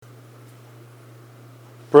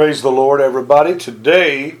Praise the Lord, everybody.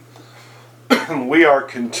 Today we are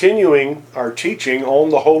continuing our teaching on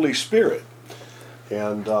the Holy Spirit.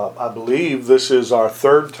 And I believe this is our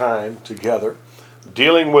third time together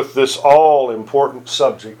dealing with this all-important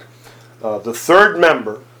subject. The third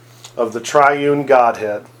member of the triune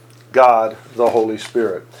Godhead, God, the Holy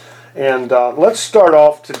Spirit. And let's start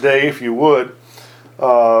off today, if you would.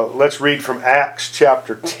 Let's read from Acts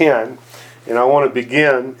chapter 10. And I want to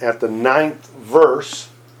begin at the 9th verse.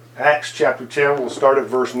 Acts chapter 10, we'll start at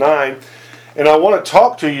verse 9. And I want to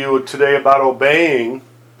talk to you today about obeying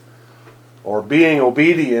or being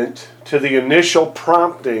obedient to the initial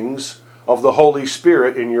promptings of the Holy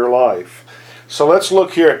Spirit in your life. So let's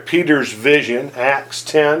look here at Peter's vision. Acts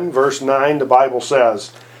 10, verse 9, the Bible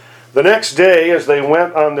says, "The next day, as they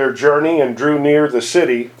went on their journey and drew near the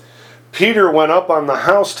city, Peter went up on the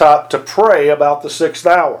housetop to pray about the 6th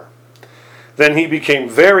hour. Then he became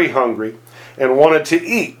very hungry and wanted to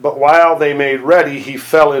eat, but while they made ready, he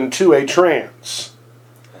fell into a trance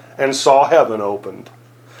and saw heaven opened,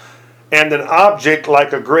 and an object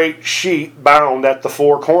like a great sheet bound at the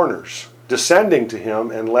four corners, descending to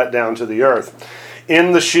him and let down to the earth.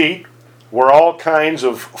 In the sheet were all kinds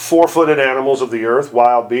of four-footed animals of the earth,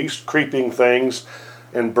 wild beasts, creeping things,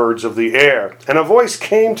 and birds of the air. And a voice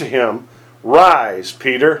came to him, 'Rise,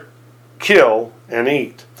 Peter, kill and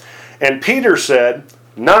eat.' And Peter said,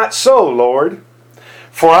 'Not so, Lord,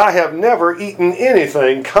 for I have never eaten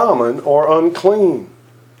anything common or unclean.'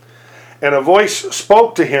 And a voice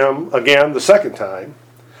spoke to him again the second time,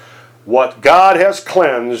 'What God has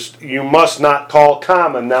cleansed, you must not call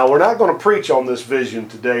common.'" Now, we're not going to preach on this vision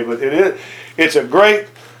today, but it's a great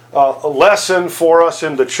lesson for us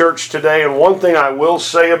in the church today. And one thing I will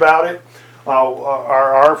say about it,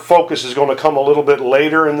 our focus is going to come a little bit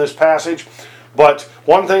later in this passage. But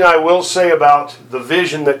one thing I will say about the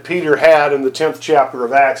vision that Peter had in the 10th chapter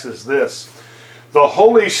of Acts is this. The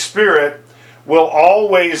Holy Spirit will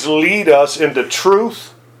always lead us into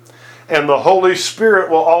truth, and the Holy Spirit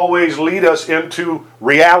will always lead us into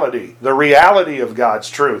reality, the reality of God's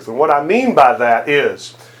truth. And what I mean by that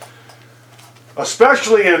is,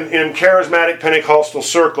 especially in charismatic Pentecostal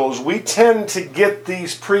circles, we tend to get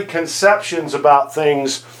these preconceptions about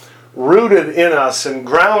things rooted in us and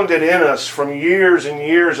grounded in us from years and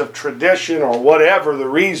years of tradition or whatever the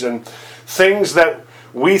reason. Things that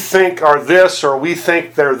we think are this or we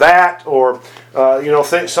think they're that, or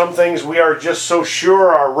some things we are just so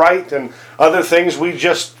sure are right, and other things we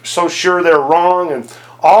just so sure they're wrong, and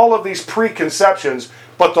all of these preconceptions.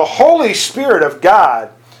 But the Holy Spirit of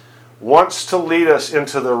God wants to lead us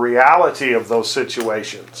into the reality of those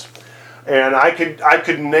situations. And I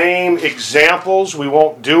could name examples. We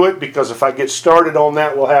won't do it because if I get started on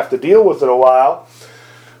that, we'll have to deal with it a while.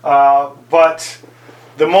 But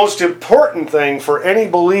the most important thing for any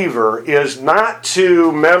believer is not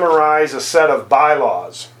to memorize a set of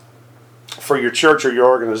bylaws for your church or your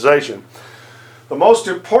organization. The most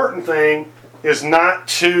important thing is not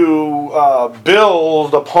to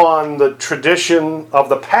build upon the tradition of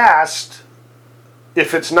the past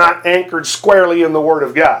if it's not anchored squarely in the Word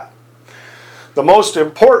of God. The most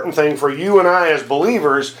important thing for you and I as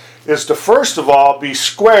believers is to first of all be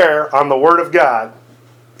square on the Word of God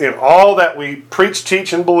in all that we preach,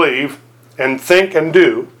 teach, and believe, and think and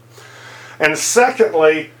do. And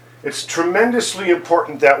secondly, it's tremendously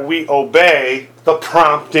important that we obey the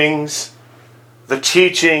promptings, the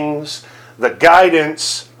teachings, the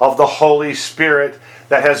guidance of the Holy Spirit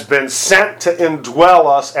that has been sent to indwell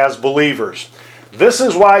us as believers. This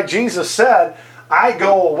is why Jesus said, "I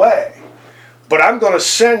go away, but I'm going to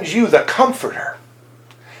send you the Comforter.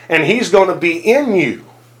 And He's going to be in you.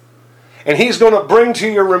 And He's going to bring to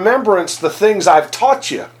your remembrance the things I've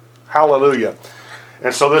taught you." Hallelujah.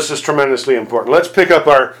 And so this is tremendously important. Let's pick up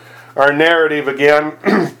our narrative again.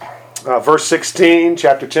 Verse 16,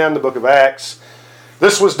 chapter 10, the book of Acts.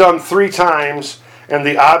 "This was done 3 times, and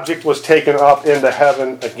the object was taken up into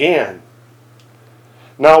heaven again.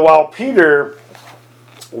 Now while Peter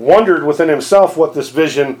wondered within himself what this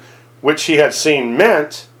vision which he had seen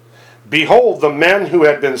meant, behold, the men who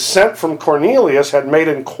had been sent from Cornelius had made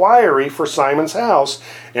inquiry for Simon's house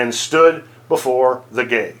and stood before the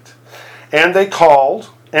gate. And they called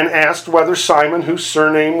and asked whether Simon, whose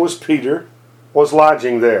surname was Peter, was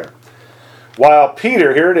lodging there. While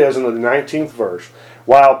Peter," here it is in the 19th verse,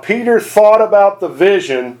 "while Peter thought about the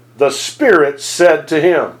vision, the Spirit said to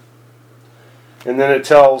him." And then it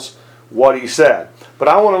tells what he said. But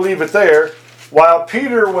I want to leave it there. While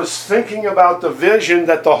Peter was thinking about the vision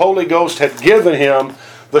that the Holy Ghost had given him,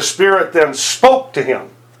 the Spirit then spoke to him,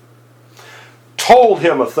 told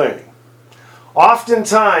him a thing.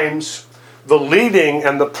 Oftentimes, the leading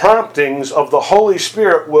and the promptings of the Holy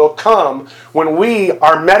Spirit will come when we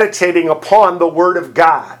are meditating upon the Word of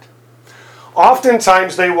God.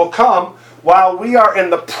 Oftentimes they will come while we are in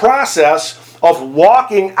the process of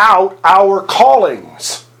walking out our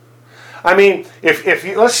callings. I mean, if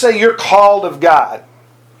you, let's say you're called of God,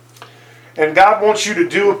 and God wants you to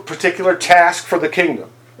do a particular task for the kingdom.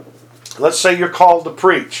 Let's say you're called to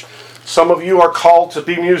preach. Some of you are called to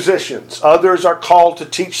be musicians. Others are called to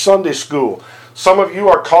teach Sunday school. Some of you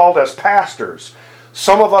are called as pastors.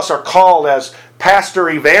 Some of us are called as pastor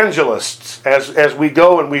evangelists as we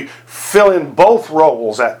go and we fill in both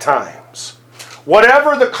roles at times.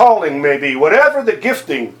 Whatever the calling may be, whatever the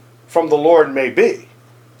gifting from the Lord may be,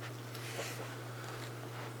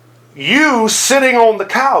 you sitting on the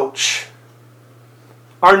couch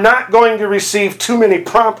are not going to receive too many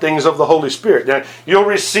promptings of the Holy Spirit. Now, you'll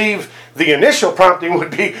receive, the initial prompting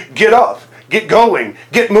would be, get up, get going,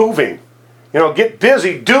 get moving. Get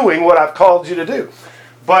busy doing what I've called you to do.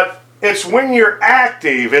 But it's when you're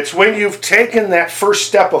active, it's when you've taken that first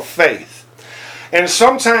step of faith. And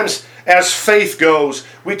sometimes as faith goes,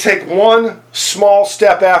 we take one small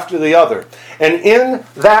step after the other. And in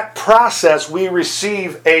that process, we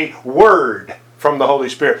receive a word from the Holy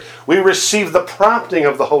Spirit. We receive the prompting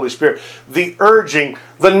of the Holy Spirit, the urging,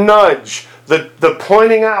 the nudge, the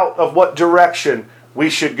pointing out of what direction we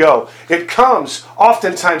should go. It comes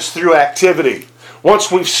oftentimes through activity.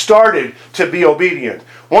 Once we've started to be obedient,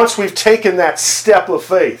 once we've taken that step of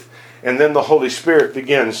faith, and then the Holy Spirit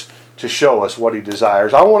begins to show us what He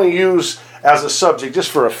desires. I want to use as a subject, just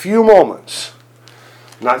for a few moments,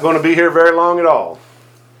 I'm not going to be here very long at all,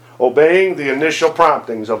 obeying the initial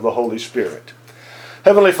promptings of the Holy Spirit.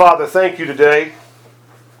 Heavenly Father, thank you today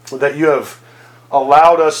that you have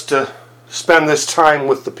allowed us to spend this time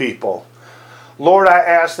with the people. Lord, I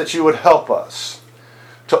ask that you would help us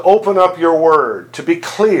to open up your word, to be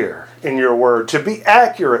clear in your word, to be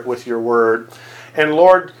accurate with your word, and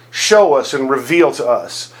Lord, show us and reveal to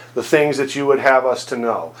us the things that you would have us to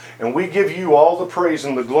know. And we give you all the praise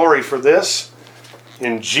and the glory for this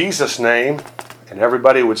in Jesus' name. And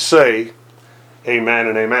everybody would say, amen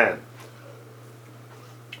and amen.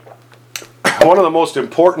 One of the most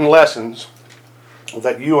important lessons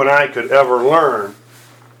that you and I could ever learn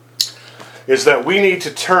is that we need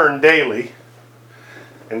to turn daily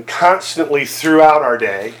and constantly throughout our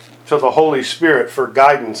day to the Holy Spirit for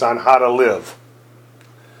guidance on how to live.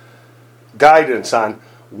 Guidance on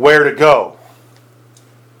where to go.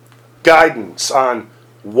 Guidance on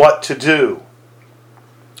what to do.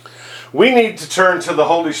 We need to turn to the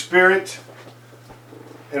Holy Spirit,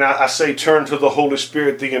 and I say turn to the Holy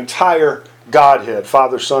Spirit, the entire Godhead,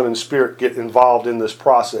 Father, Son, and Spirit get involved in this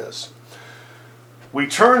process. We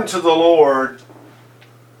turn to the Lord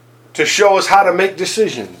to show us how to make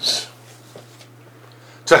decisions,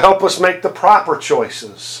 to help us make the proper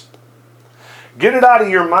choices. Get it out of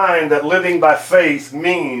your mind that living by faith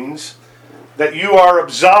means that you are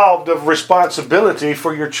absolved of responsibility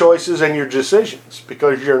for your choices and your decisions,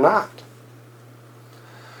 because you're not.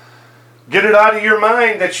 Get it out of your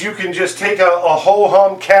mind that you can just take a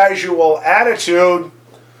ho-hum casual attitude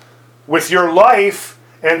with your life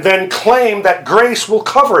and then claim that grace will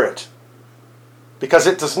cover it. Because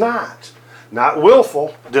it does not. Not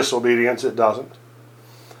willful disobedience, it doesn't.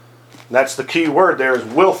 That's the key word there, is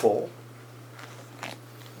willful.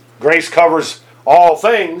 Grace covers all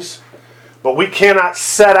things, but we cannot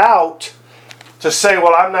set out to say,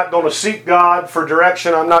 well, I'm not going to seek God for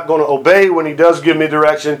direction, I'm not going to obey when He does give me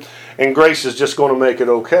direction, and grace is just going to make it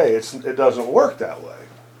okay. It doesn't work that way.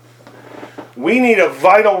 We need a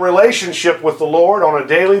vital relationship with the Lord on a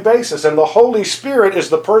daily basis, and the Holy Spirit is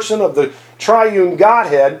the person of the triune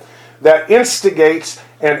Godhead that instigates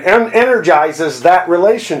and energizes that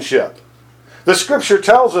relationship. The Scripture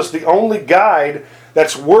tells us the only guide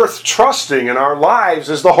that's worth trusting in our lives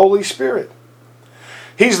is the Holy Spirit.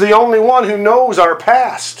 He's the only one who knows our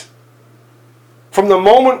past. From the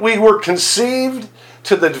moment we were conceived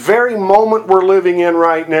to the very moment we're living in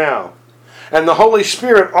right now. And the Holy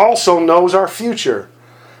Spirit also knows our future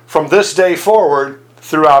from this day forward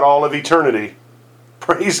throughout all of eternity.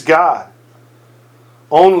 Praise God.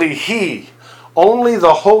 Only He, only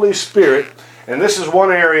the Holy Spirit, and this is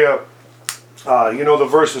one area, the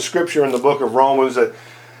verse of Scripture in the book of Romans that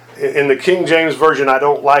in the King James Version, I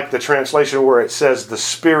don't like the translation where it says the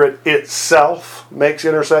Spirit itself makes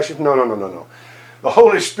intercession. No. The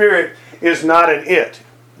Holy Spirit is not an it.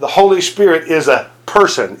 The Holy Spirit is a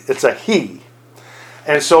person. It's a He.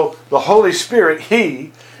 And so the Holy Spirit,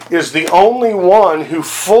 He, is the only one who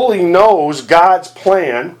fully knows God's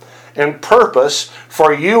plan and purpose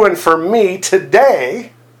for you and for me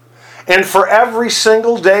today, and for every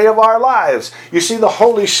single day of our lives. You see, the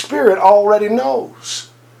Holy Spirit already knows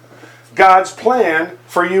God's plan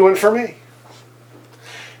for you and for me.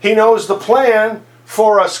 He knows the plan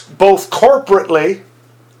for us both corporately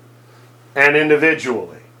and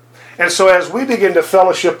individually. And so as we begin to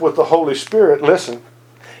fellowship with the Holy Spirit, listen,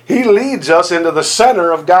 He leads us into the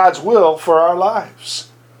center of God's will for our lives.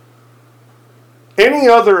 Any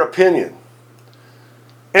opinion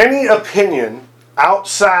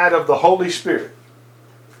outside of the Holy Spirit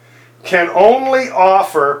can only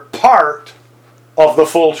offer part of the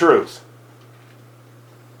full truth.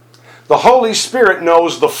 The Holy Spirit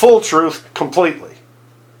knows the full truth completely.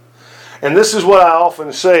 And this is what I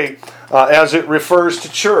often say as it refers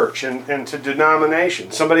to church and to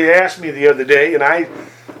denomination. Somebody asked me the other day, and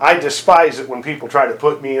I despise it when people try to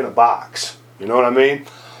put me in a box. You know what I mean?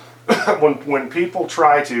 when people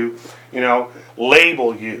try to,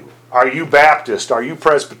 label you. Are you Baptist? Are you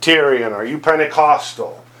Presbyterian? Are you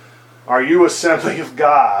Pentecostal? Are you Assembly of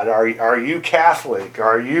God? Are you Catholic?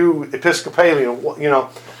 Are you Episcopalian?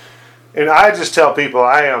 And I just tell people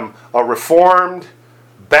I am a Reformed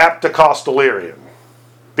Baptist-Costolarian,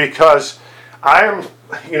 because I am,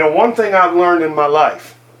 one thing I've learned in my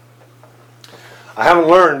life, I haven't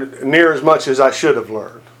learned near as much as I should have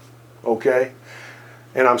learned, okay?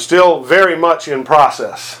 And I'm still very much in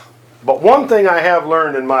process. But one thing I have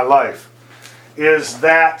learned in my life is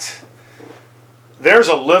that there's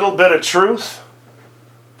a little bit of truth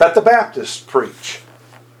that the Baptists preach.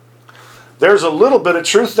 There's a little bit of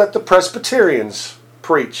truth that the Presbyterians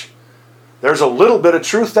preach. There's a little bit of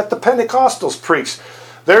truth that the Pentecostals preach.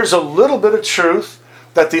 There's a little bit of truth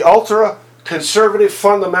that the ultra-conservative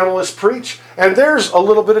fundamentalists preach. And there's a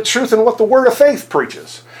little bit of truth in what the Word of Faith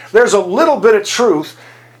preaches. There's a little bit of truth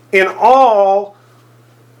in all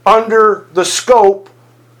under the scope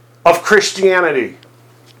of Christianity.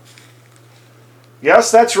 Yes,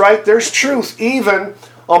 that's right. There's truth even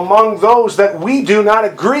among those that we do not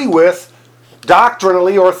agree with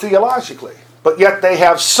doctrinally or theologically. But yet they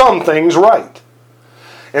have some things right.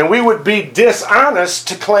 And we would be dishonest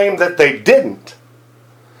to claim that they didn't.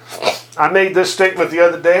 I made this statement the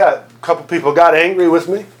other day. A couple people got angry with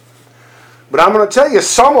me. But I'm going to tell you,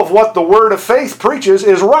 some of what the Word of Faith preaches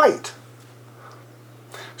is right.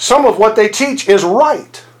 Some of what they teach is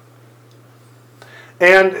right.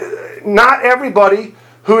 And not everybody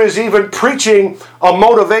who is even preaching a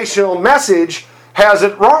motivational message has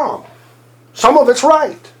it wrong. Some of it's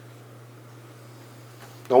right.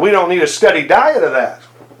 Now, we don't need a steady diet of that.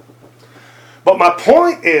 But my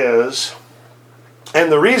point is, and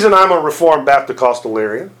the reason I'm a Reformed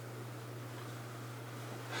Baptist-Costolarian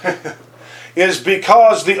is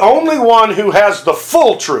because the only one who has the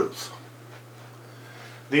full truth,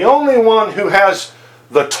 the only one who has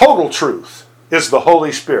the total truth, is the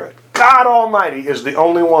Holy Spirit. God Almighty is the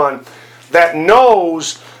only one that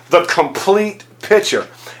knows the complete picture.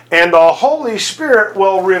 And the Holy Spirit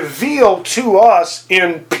will reveal to us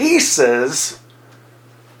in pieces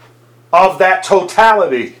of that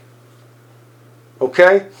totality.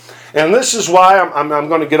 Okay? And this is why, I'm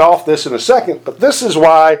going to get off this in a second, but this is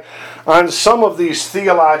why on some of these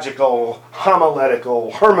theological,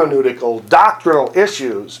 homiletical, hermeneutical, doctrinal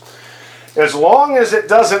issues, as long as it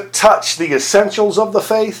doesn't touch the essentials of the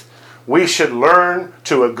faith, we should learn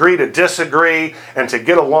to agree to disagree and to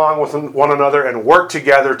get along with one another and work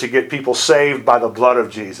together to get people saved by the blood of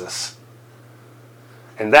Jesus.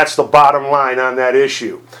 And that's the bottom line on that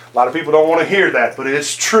issue. A lot of people don't want to hear that, but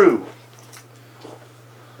it's true.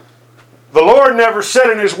 The Lord never said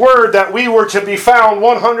in His Word that we were to be found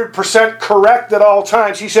 100% correct at all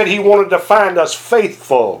times. He said He wanted to find us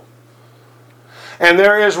faithful. And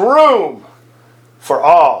there is room for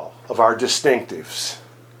all of our distinctives.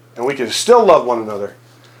 And we can still love one another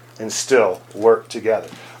and still work together.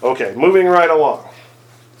 Okay, moving right along.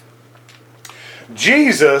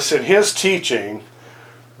 Jesus, in His teaching,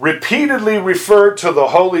 repeatedly referred to the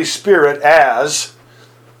Holy Spirit as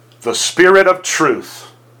the Spirit of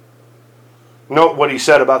truth. Note what He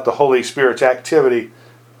said about the Holy Spirit's activity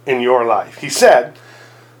in your life. He said,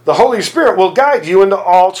 the Holy Spirit will guide you into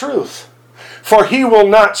all truth, for He will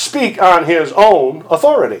not speak on His own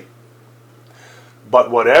authority. But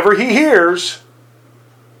whatever He hears,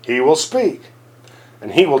 He will speak.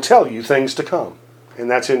 And He will tell you things to come. And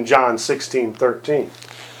that's in John 16:13.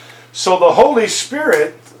 So the Holy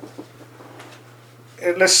Spirit,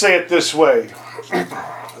 and let's say it this way,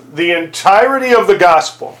 the entirety of the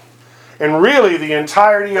gospel, and really the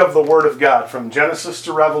entirety of the Word of God, from Genesis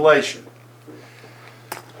to Revelation,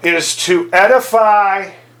 is to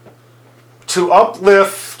edify, to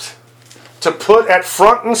uplift, to put at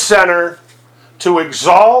front and center, to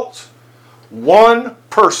exalt, One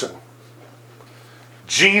person.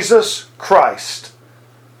 Jesus Christ.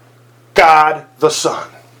 God the Son.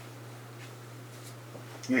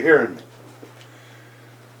 You hearing me?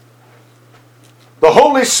 The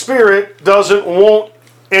Holy Spirit doesn't want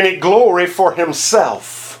any glory for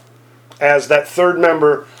himself as that third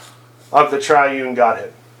member of the triune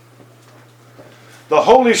Godhead. The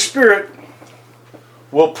Holy Spirit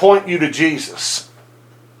will point you to Jesus.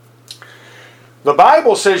 The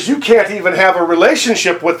Bible says you can't even have a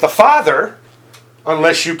relationship with the Father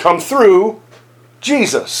unless you come through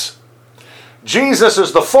Jesus. Jesus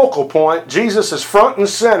is the focal point. Jesus is front and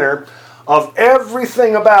center of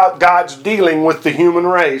everything about God's dealing with the human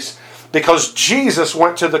race, because Jesus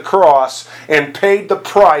went to the cross and paid the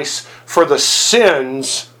price for the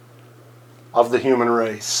sins of the human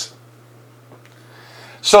race.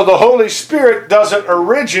 So the Holy Spirit doesn't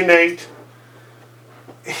originate.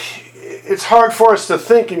 It's hard for us to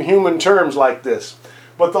think in human terms like this.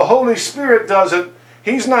 But the Holy Spirit doesn't.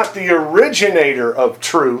 He's not the originator of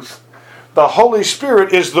truth. The Holy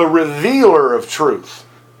Spirit is the revealer of truth.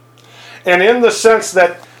 And in the sense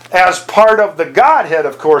that as part of the Godhead,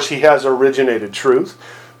 of course, he has originated truth.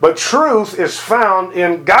 But truth is found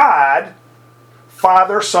in God,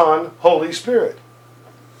 Father, Son, Holy Spirit.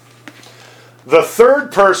 The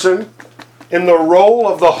third person in the role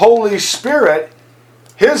of the Holy Spirit,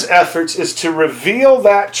 his efforts is to reveal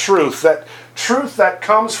that truth that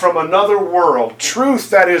comes from another world,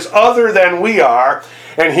 truth that is other than we are,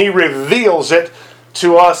 and he reveals it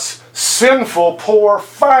to us sinful, poor,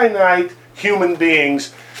 finite human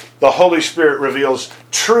beings. The Holy Spirit reveals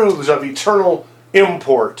truths of eternal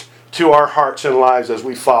import to our hearts and lives as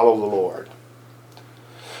we follow the Lord.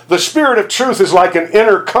 The Spirit of truth is like an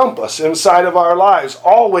inner compass inside of our lives,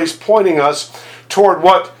 always pointing us toward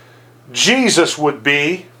what Jesus would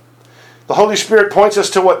be. The Holy Spirit points us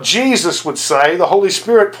to what Jesus would say. The Holy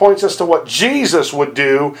Spirit points us to what Jesus would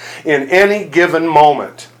do in any given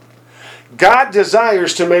moment. God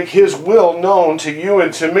desires to make His will known to you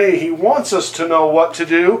and to me. He wants us to know what to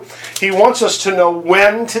do. He wants us to know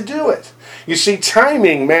when to do it. You see,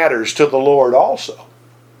 timing matters to the Lord also.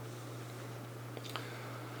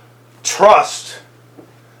 Trust,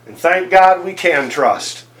 and thank God we can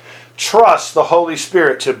trust. Trust the Holy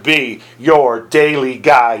Spirit to be your daily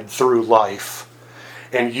guide through life,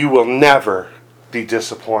 and you will never be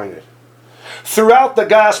disappointed. Throughout the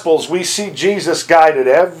Gospels, we see Jesus guided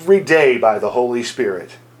every day by the Holy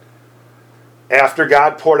Spirit. After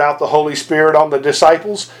God poured out the Holy Spirit on the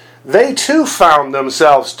disciples, they too found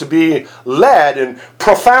themselves to be led in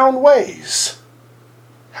profound ways.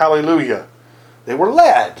 Hallelujah. They were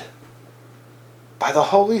led by the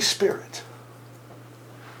Holy Spirit.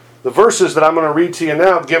 The verses that I'm going to read to you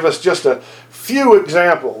now give us just a few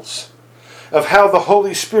examples of how the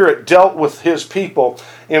Holy Spirit dealt with His people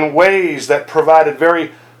in ways that provided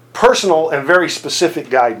very personal and very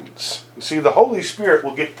specific guidance. You see, the Holy Spirit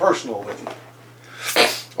will get personal with you.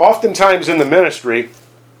 Oftentimes in the ministry,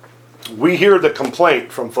 we hear the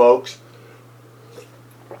complaint from folks,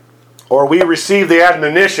 or we receive the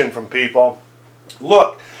admonition from people,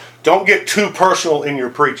 look, don't get too personal in your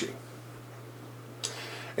preaching.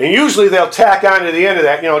 And usually they'll tack on to the end of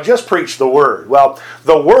that, just preach the Word. Well,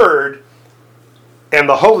 the Word and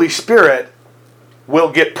the Holy Spirit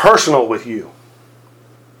will get personal with you.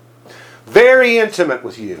 Very intimate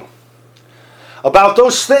with you. About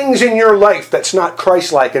those things in your life that's not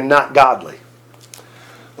Christ-like and not godly.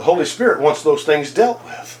 The Holy Spirit wants those things dealt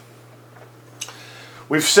with.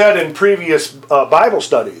 We've said in previous Bible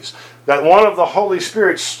studies that one of the Holy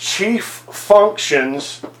Spirit's chief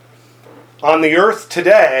functions on the earth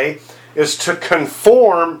today is to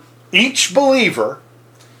conform each believer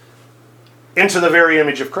into the very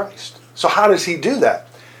image of Christ. So how does He do that?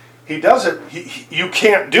 He does it. You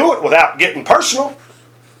can't do it without getting personal.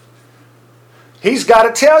 He's got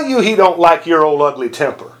to tell you He don't like your old ugly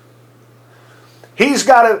temper.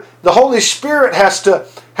 The Holy Spirit has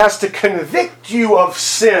to convict you of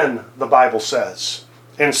sin, the Bible says.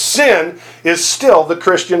 And sin is still the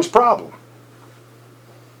Christian's problem.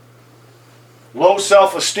 Low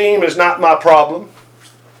self-esteem is not my problem.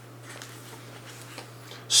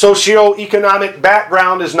 Socioeconomic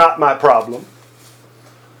background is not my problem.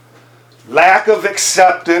 Lack of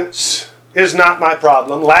acceptance is not my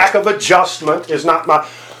problem. Lack of adjustment is not my...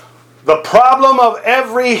 The problem of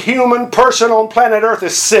every human person on planet Earth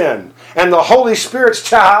is sin. And the Holy Spirit's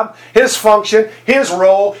job, His function, His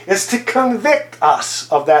role is to convict us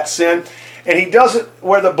of that sin And He does it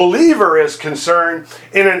where the believer is concerned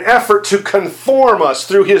in an effort to conform us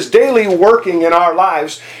through His daily working in our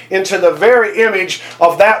lives into the very image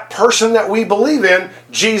of that person that we believe in,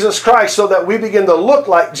 Jesus Christ, so that we begin to look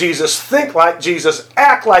like Jesus, think like Jesus,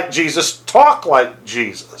 act like Jesus, talk like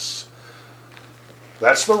Jesus.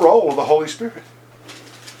 That's the role of the Holy Spirit.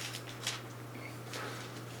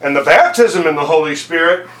 And the baptism in the Holy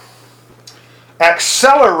Spirit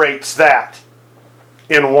accelerates that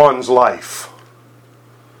in one's life.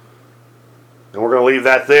 And we're going to leave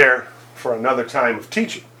that there for another time of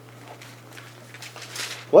teaching.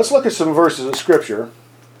 Let's look at some verses of Scripture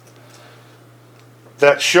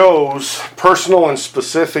that shows personal and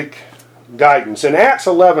specific guidance. In Acts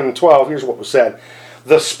 11:12, here's what was said.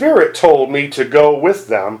 The Spirit told me to go with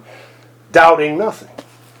them, doubting nothing.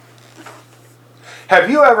 Have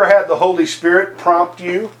you ever had the Holy Spirit prompt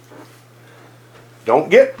you? Don't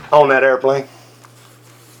get on that airplane.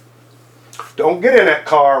 Don't get in that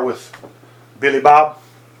car with Billy Bob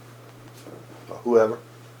or whoever.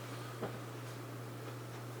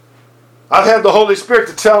 I've had the Holy Spirit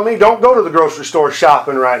to tell me, don't go to the grocery store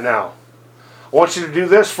shopping right now. I want you to do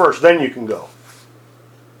this first, then you can go.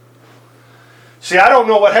 See, I don't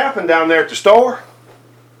know what happened down there at the store.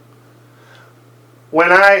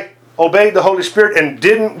 When I obeyed the Holy Spirit and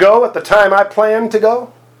didn't go at the time I planned to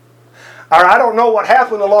go. Or I don't know what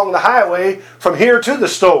happened along the highway from here to the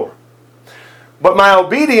store. But my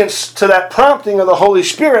obedience to that prompting of the Holy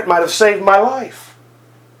Spirit might have saved my life.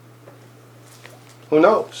 Who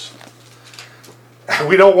knows?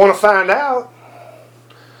 We don't want to find out.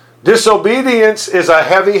 Disobedience is a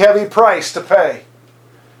heavy, heavy price to pay.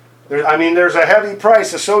 There's a heavy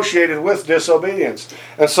price associated with disobedience.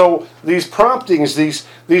 And so these promptings, these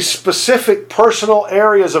specific personal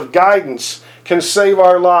areas of guidance can save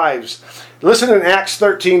our lives. Listen in Acts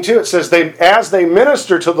 13:2, it says, as they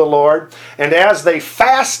ministered to the Lord and as they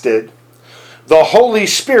fasted, the Holy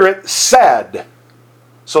Spirit said.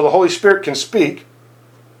 So the Holy Spirit can speak,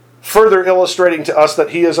 further illustrating to us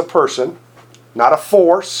that He is a person, not a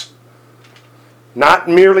force, not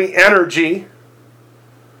merely energy.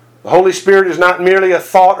 The Holy Spirit is not merely a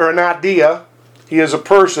thought or an idea. He is a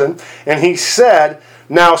person. And He said,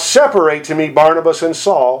 now separate to me Barnabas and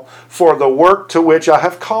Saul for the work to which I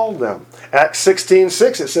have called them. Acts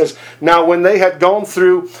 16:6 it says, now when they had gone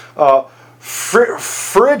through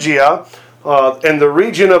Phrygia and the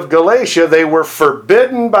region of Galatia, they were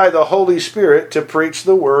forbidden by the Holy Spirit to preach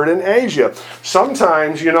the word in Asia.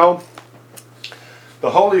 Sometimes, the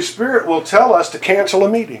Holy Spirit will tell us to cancel a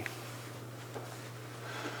meeting.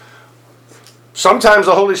 Sometimes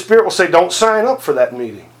the Holy Spirit will say, don't sign up for that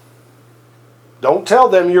meeting. Don't tell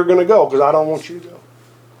them you're going to go because I don't want you to go.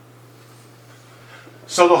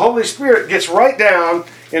 So the Holy Spirit gets right down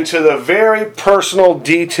into the very personal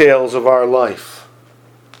details of our life.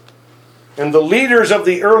 And the leaders of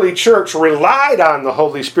the early church relied on the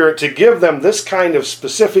Holy Spirit to give them this kind of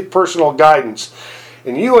specific personal guidance.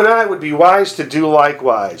 And you and I would be wise to do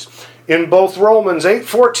likewise. In both Romans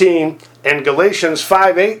 8:14 and Galatians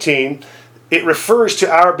 5:18, it refers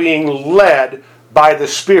to our being led by the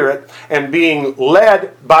Spirit, and being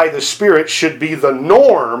led by the Spirit should be the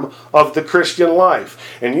norm of the Christian life.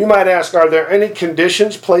 And you might ask, are there any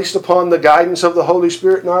conditions placed upon the guidance of the Holy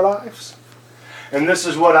Spirit in our lives? And this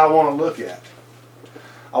is what I want to look at.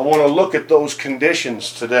 I want to look at those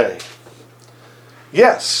conditions today.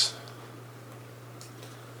 Yes.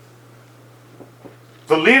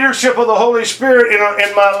 The leadership of the Holy Spirit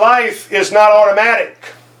in my life is not automatic.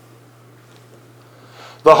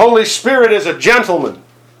 The Holy Spirit is a gentleman,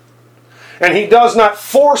 and He does not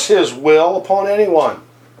force His will upon anyone.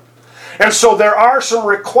 And so there are some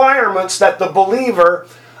requirements that the believer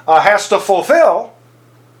has to fulfill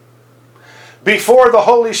before the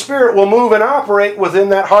Holy Spirit will move and operate within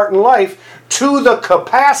that heart and life to the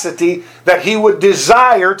capacity that He would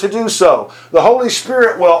desire to do so. The Holy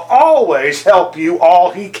Spirit will always help you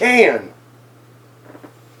all He can.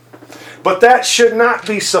 But that should not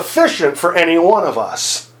be sufficient for any one of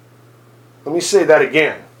us. Let me say that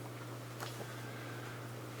again.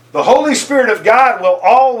 The Holy Spirit of God will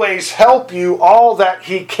always help you all that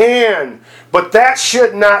He can. But that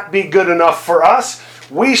should not be good enough for us.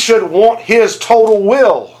 We should want His total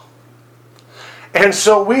will. And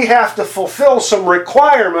so we have to fulfill some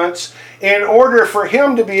requirements in order for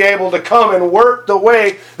Him to be able to come and work the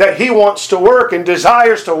way that He wants to work and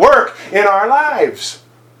desires to work in our lives.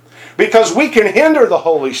 Because we can hinder the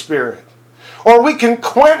Holy Spirit, or we can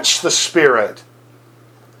quench the Spirit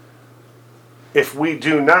if we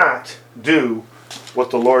do not do what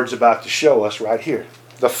the Lord's about to show us right here.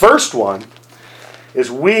 The first one is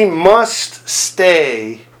we must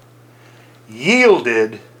stay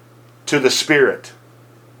yielded to the Spirit.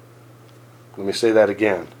 Let me say that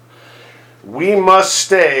again. We must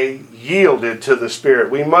stay yielded to the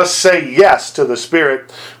Spirit. We must say yes to the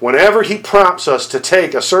Spirit whenever He prompts us to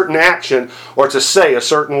take a certain action or to say a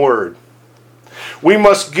certain word. We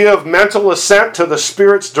must give mental assent to the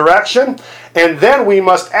Spirit's direction, and then we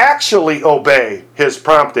must actually obey His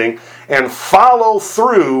prompting and follow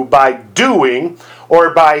through by doing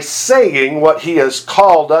or by saying what He has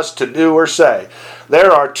called us to do or say.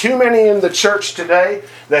 There are too many in the church today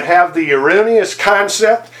that have the erroneous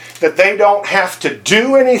concept that they don't have to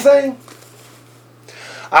do anything.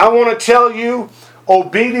 I want to tell you,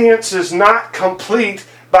 obedience is not complete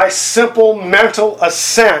by simple mental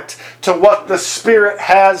assent to what the Spirit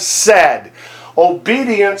has said.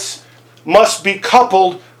 Obedience must be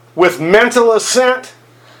coupled with mental assent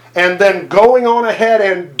and then going on ahead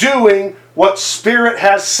and doing what Spirit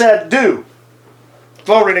has said do.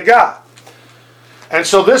 Glory to God. And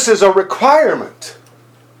so this is a requirement.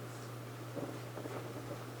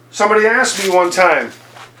 Somebody asked me one time,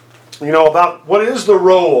 about what is the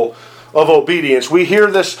role of obedience. We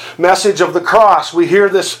hear this message of the cross. We hear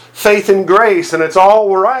this faith and grace, and it's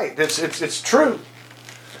all right. It's true.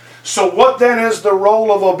 So what then is the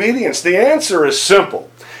role of obedience? The answer is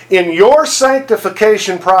simple. In your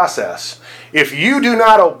sanctification process, if you do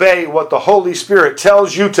not obey what the Holy Spirit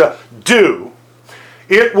tells you to do,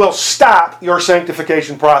 it will stop your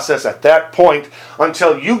sanctification process at that point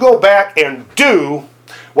until you go back and do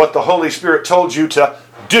what the Holy Spirit told you to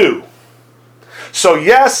do. So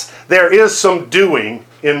yes, there is some doing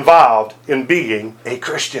involved in being a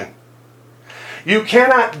Christian. You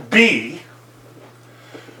cannot be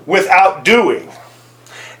without doing.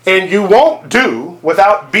 And you won't do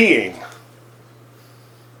without being.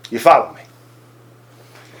 You follow me?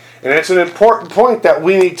 And it's an important point that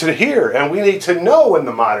we need to hear and we need to know in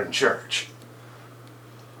the modern church.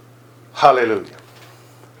 Hallelujah.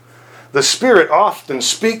 The Spirit often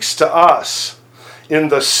speaks to us in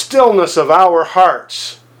the stillness of our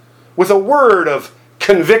hearts with a word of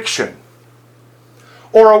conviction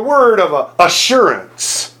or a word of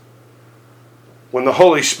assurance. When the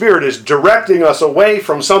Holy Spirit is directing us away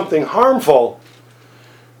from something harmful,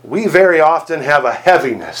 we very often have a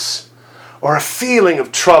heaviness or a feeling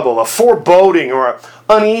of trouble, a foreboding or an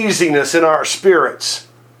uneasiness in our spirits.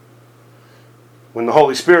 When the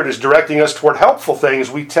Holy Spirit is directing us toward helpful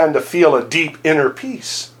things, we tend to feel a deep inner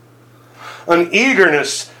peace, an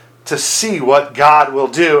eagerness to see what God will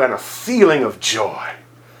do, and a feeling of joy.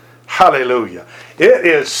 Hallelujah. It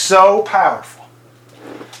is so powerful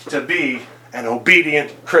to be an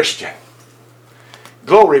obedient Christian.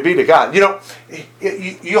 Glory be to God.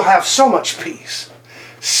 You'll have so much peace,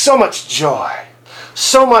 so much joy,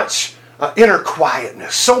 so much inner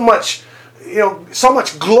quietness, so much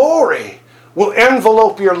glory will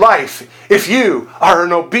envelope your life if you are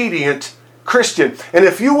an obedient Christian. And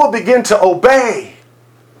if you will begin to obey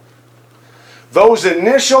those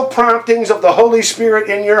initial promptings of the Holy Spirit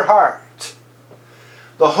in your heart,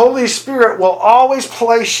 the Holy Spirit will always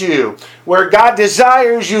place you where God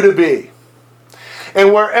desires you to be.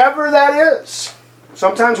 And wherever that is,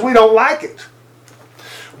 sometimes we don't like it,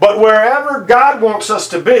 but wherever God wants us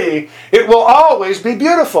to be, it will always be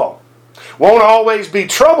beautiful. Won't always be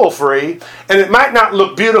trouble-free, and it might not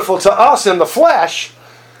look beautiful to us in the flesh,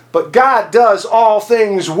 but God does all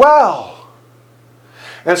things well.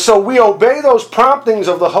 And so we obey those promptings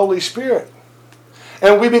of the Holy Spirit,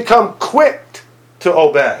 and we become quick to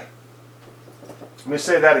obey. Let me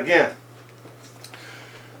say that again.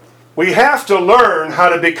 We have to learn how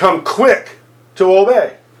to become quick to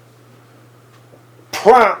obey.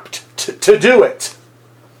 Prompt to do it.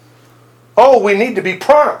 Oh, we need to be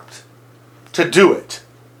prompt to do it.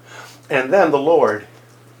 And then the Lord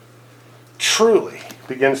truly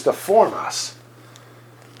begins to form us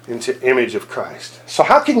into image of Christ. So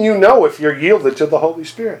how can you know if you're yielded to the Holy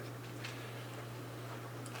Spirit?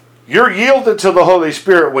 You're yielded to the Holy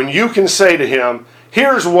Spirit when you can say to Him,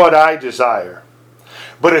 here's what I desire.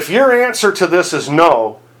 But if your answer to this is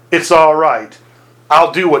no, it's all right.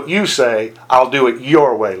 I'll do what you say. I'll do it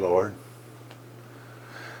your way, Lord.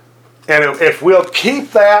 And if we'll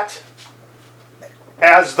keep that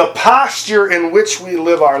as the posture in which we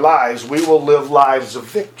live our lives, we will live lives of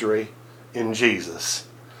victory in Jesus.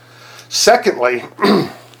 Secondly,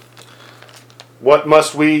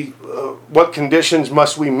 what conditions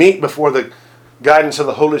must we meet before the guidance of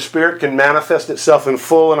the Holy Spirit can manifest itself in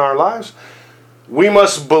full in our lives? We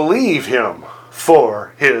must believe Him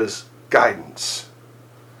for His guidance.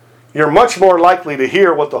 You're much more likely to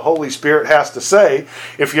hear what the Holy Spirit has to say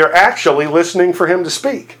if you're actually listening for Him to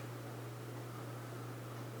speak.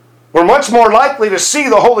 We're much more likely to see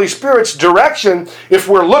the Holy Spirit's direction if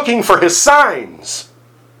we're looking for His signs.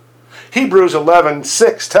 Hebrews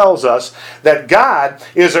 11:6 tells us that God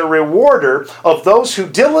is a rewarder of those who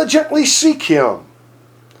diligently seek Him.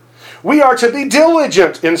 We are to be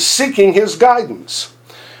diligent in seeking His guidance,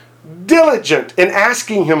 diligent in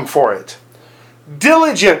asking Him for it,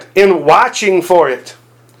 diligent in watching for it.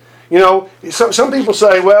 You know, some people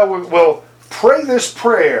say, well, we'll pray this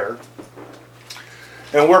prayer,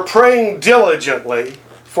 and we're praying diligently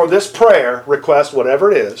for this prayer request,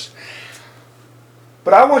 whatever it is.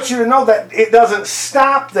 But I want you to know that it doesn't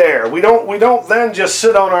stop there. We don't then just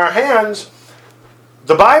sit on our hands.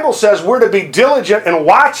 The Bible says we're to be diligent in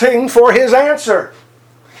watching for His answer.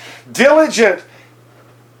 Diligent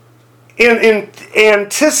in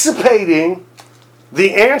anticipating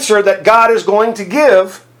the answer that God is going to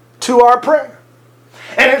give to our prayer.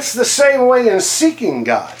 And it's the same way in seeking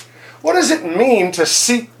God. What does it mean to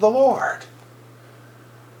seek the Lord?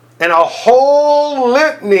 And a whole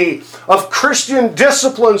litany of Christian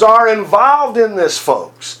disciplines are involved in this,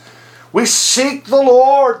 folks. We seek the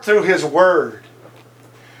Lord through His Word.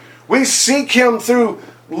 We seek Him through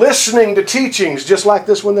listening to teachings, just like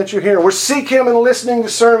this one that you're hearing. We seek Him in listening to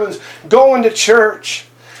sermons, going to church.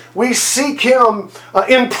 We seek Him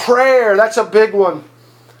in prayer. That's a big one.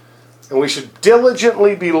 And we should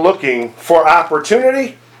diligently be looking for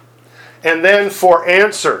opportunity and then for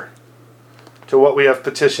answer to what we have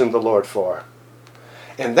petitioned the Lord for.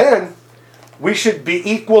 And then we should be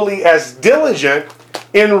equally as diligent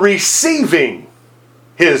in receiving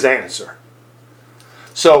His answer.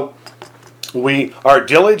 So we are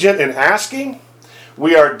diligent in asking,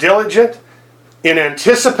 we are diligent in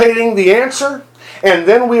anticipating the answer, and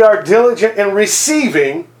then we are diligent in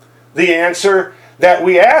receiving the answer that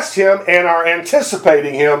we asked Him and are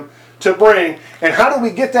anticipating Him to bring. And how do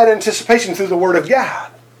we get that anticipation? Through the Word of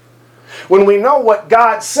God. When we know what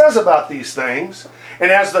God says about these things,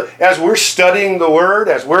 and as we're studying the Word,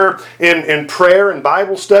 as we're in prayer and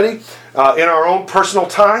Bible study, in our own personal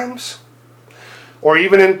times, or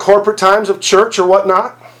even in corporate times of church or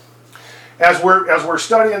whatnot, as we're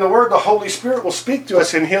studying the Word, the Holy Spirit will speak to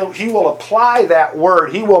us, and He will apply that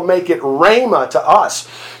Word. He will make it rhema to us.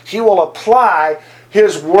 He will apply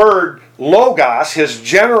His Word, Logos, His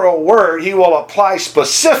general Word, He will apply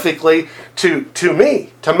specifically to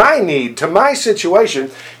me, to my need, to my situation.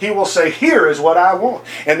 He will say, here is what I want.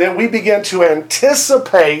 And then we begin to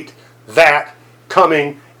anticipate that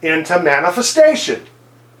coming into manifestation.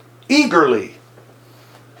 Eagerly.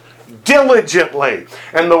 Diligently.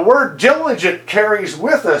 And the word diligent carries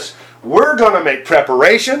with us, we're going to make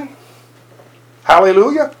preparation.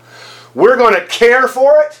 Hallelujah. We're going to care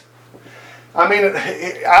for it. I mean,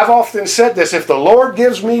 I've often said this, if the Lord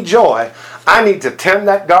gives me joy, I need to tend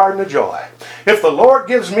that garden of joy. If the Lord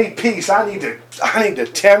gives me peace, I need to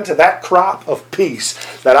tend to that crop of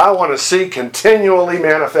peace that I want to see continually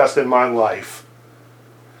manifest in my life.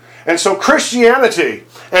 And so Christianity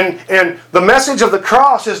and the message of the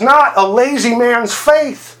cross is not a lazy man's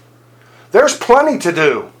faith. There's plenty to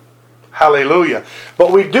do. Hallelujah.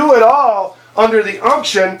 But we do it all under the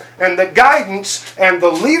unction and the guidance and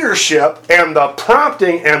the leadership and the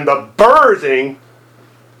prompting and the birthing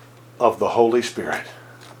of the Holy Spirit.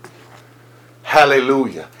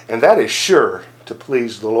 Hallelujah. And that is sure to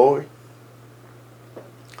please the Lord.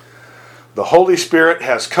 The Holy Spirit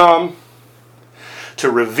has come to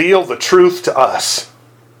reveal the truth to us.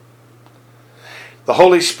 The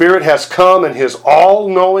Holy Spirit has come in His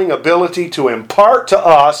all-knowing ability to impart to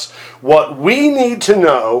us what we need to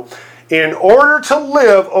know in order to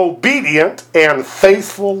live obedient and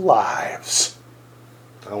faithful lives.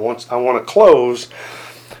 I want to close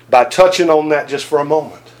by touching on that just for a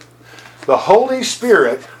moment. The Holy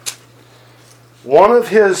Spirit, one of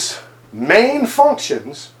His main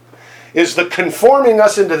functions is the conforming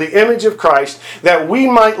us into the image of Christ that we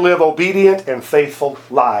might live obedient and faithful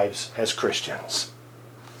lives as Christians.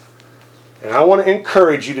 And I want to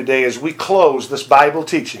encourage you today as we close this Bible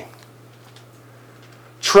teaching.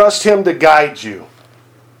 Trust Him to guide you.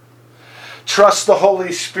 Trust the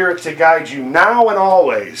Holy Spirit to guide you now and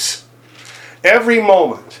always. Every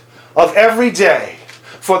moment of every day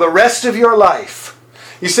for the rest of your life.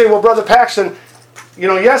 You say, well, Brother Paxton,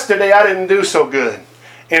 yesterday I didn't do so good.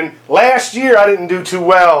 And last year I didn't do too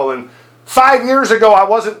well. And 5 years ago I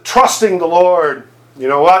wasn't trusting the Lord. You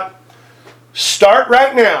know what? Start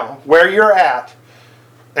right now where you're at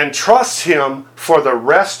and trust Him for the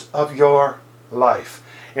rest of your life.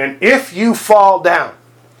 And if you fall down,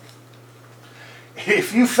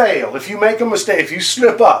 if you fail, if you make a mistake, if you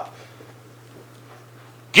slip up,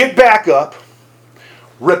 get back up,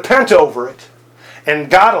 repent over it, And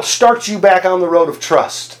God will start you back on the road of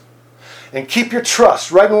trust. And keep your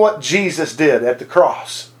trust right in what Jesus did at the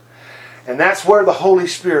cross. And that's where the Holy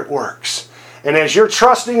Spirit works. And as you're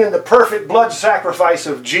trusting in the perfect blood sacrifice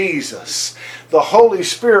of Jesus, the Holy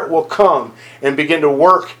Spirit will come and begin to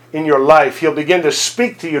work in your life. He'll begin to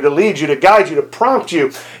speak to you, to lead you, to guide you, to prompt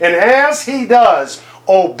you. And as He does,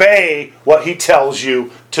 obey what He tells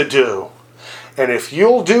you to do. And if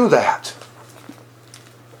you'll do that,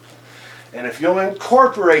 and if you'll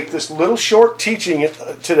incorporate this little short teaching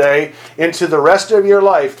today into the rest of your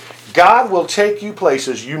life, God will take you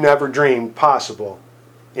places you never dreamed possible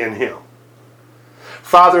in Him.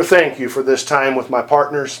 Father, thank you for this time with my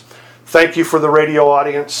partners. Thank you for the radio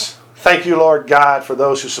audience. Thank you, Lord God, for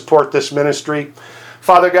those who support this ministry.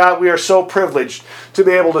 Father God, we are so privileged to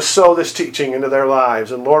be able to sow this teaching into their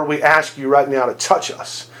lives. And Lord, we ask you right now to touch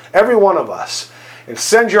us, every one of us, and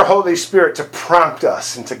send your Holy Spirit to prompt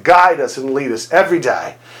us and to guide us and lead us every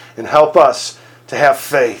day and help us to have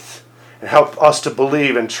faith and help us to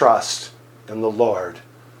believe and trust in the Lord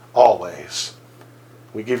always.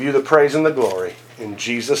 We give you the praise and the glory in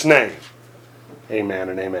Jesus' name. Amen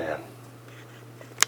and amen.